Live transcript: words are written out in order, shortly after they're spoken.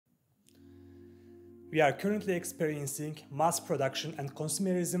We are currently experiencing mass production and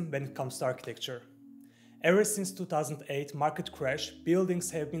consumerism when it comes to architecture. Ever since 2008 market crash,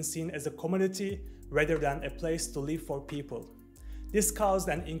 buildings have been seen as a commodity rather than a place to live for people. This caused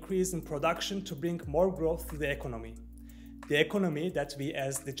an increase in production to bring more growth to the economy. The economy that we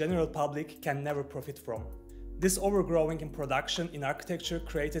as the general public can never profit from. This overgrowing in production in architecture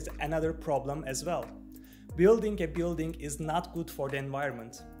created another problem as well. Building a building is not good for the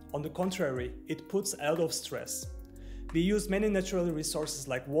environment. On the contrary, it puts a lot of stress. We use many natural resources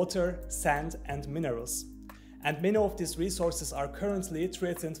like water, sand, and minerals. And many of these resources are currently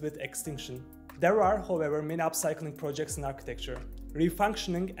threatened with extinction. There are, however, many upcycling projects in architecture.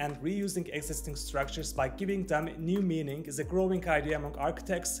 Refunctioning and reusing existing structures by giving them new meaning is a growing idea among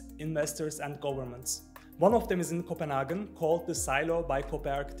architects, investors, and governments. One of them is in Copenhagen, called the Silo by COBE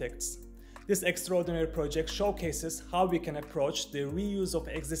Architects. This extraordinary project showcases how we can approach the reuse of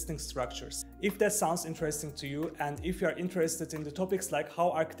existing structures. If that sounds interesting to you, and if you are interested in the topics like how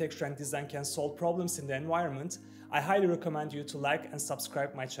architecture and design can solve problems in the environment, I highly recommend you to like and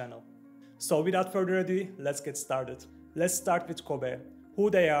subscribe my channel. So without further ado, let's get started. Let's start with COBE, who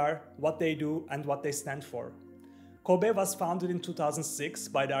they are, what they do, and what they stand for. COBE was founded in 2006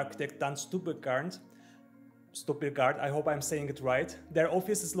 by the architect Dan Stubbegard, I hope I'm saying it right. Their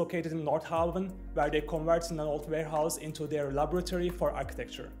office is located in Nordhavn, where they converted an old warehouse into their laboratory for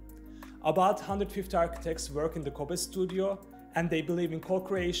architecture. About 150 architects work in the COBE studio, and they believe in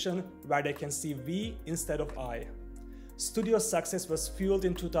co-creation, where they can see we instead of I. Studio's success was fueled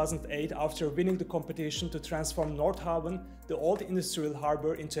in 2008 after winning the competition to transform Nordhavn, the old industrial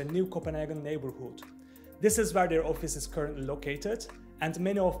harbor, into a new Copenhagen neighborhood. This is where their office is currently located, and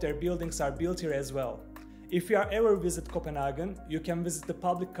many of their buildings are built here as well. If you are ever visit Copenhagen, you can visit the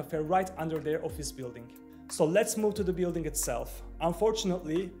public cafe right under their office building. So let's move to the building itself.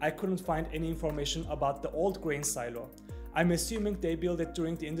 Unfortunately, I couldn't find any information about the old grain silo. I'm assuming they built it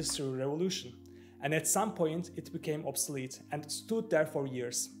during the Industrial Revolution, and at some point it became obsolete and it stood there for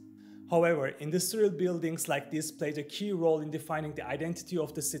years. However, industrial buildings like this played a key role in defining the identity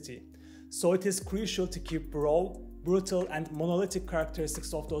of the city, so it is crucial to keep raw, brutal, and monolithic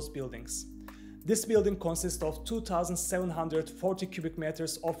characteristics of those buildings. This building consists of 2,740 cubic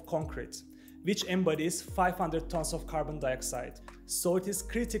meters of concrete, which embodies 500 tons of carbon dioxide. So it is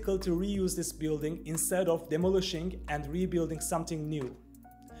critical to reuse this building instead of demolishing and rebuilding something new.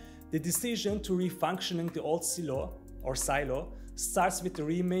 The decision to refunctioning the old silo starts with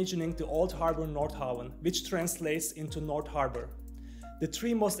reimagining the old harbor Nordhavn, which translates into North Harbor. The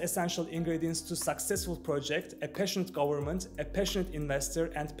three most essential ingredients to a successful project, a passionate government, a passionate investor,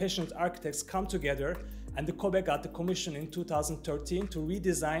 and passionate architects come together, and the COBE got the commission in 2013 to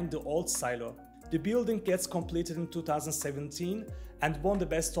redesign the old silo. The building gets completed in 2017 and won the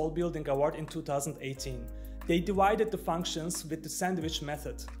Best Tall Building Award in 2018. They divided the functions with the sandwich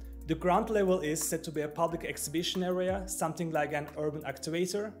method. The ground level is said to be a public exhibition area, something like an urban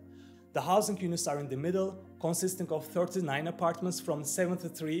activator. The housing units are in the middle, consisting of 39 apartments from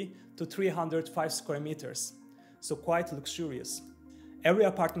 73 to 305 square meters, so quite luxurious. Every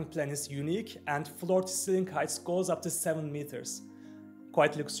apartment plan is unique and floor-to-ceiling heights goes up to 7 meters.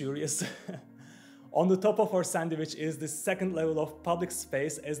 Quite luxurious. On the top of our sandwich is the second level of public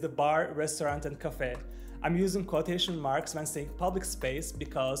space as the bar, restaurant and cafe. I'm using quotation marks when saying public space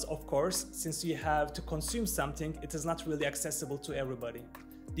because, of course, since you have to consume something, it is not really accessible to everybody.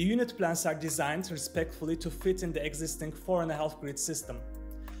 The unit plans are designed respectfully to fit in the existing 4.5 grid system.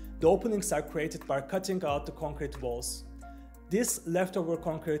 The openings are created by cutting out the concrete walls. This leftover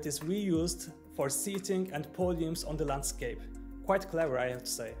concrete is reused for seating and podiums on the landscape. Quite clever, I have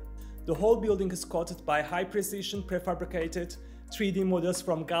to say. The whole building is coated by high-precision prefabricated 3D models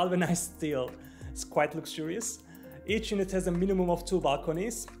from galvanized steel. It's quite luxurious. Each unit has a minimum of 2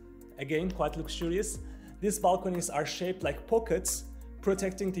 balconies. Again, quite luxurious. These balconies are shaped like pockets,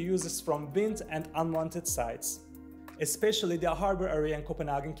 protecting the users from wind and unwanted sights. Especially the harbor area in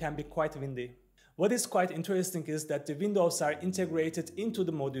Copenhagen can be quite windy. What is quite interesting is that the windows are integrated into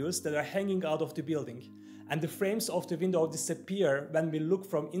the modules that are hanging out of the building, and the frames of the window disappear when we look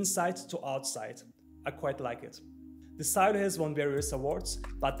from inside to outside. I quite like it. The silo has won various awards,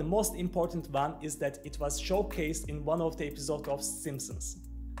 but the most important one is that it was showcased in one of the episodes of Simpsons.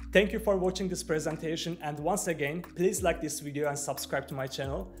 Thank you for watching this presentation, and once again, please like this video and subscribe to my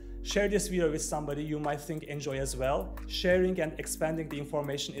channel. Share this video with somebody you might think enjoy as well. Sharing and expanding the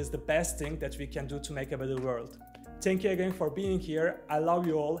information is the best thing that we can do to make a better world. Thank you again for being here. I love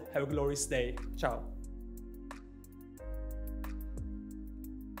you all. Have a glorious day. Ciao.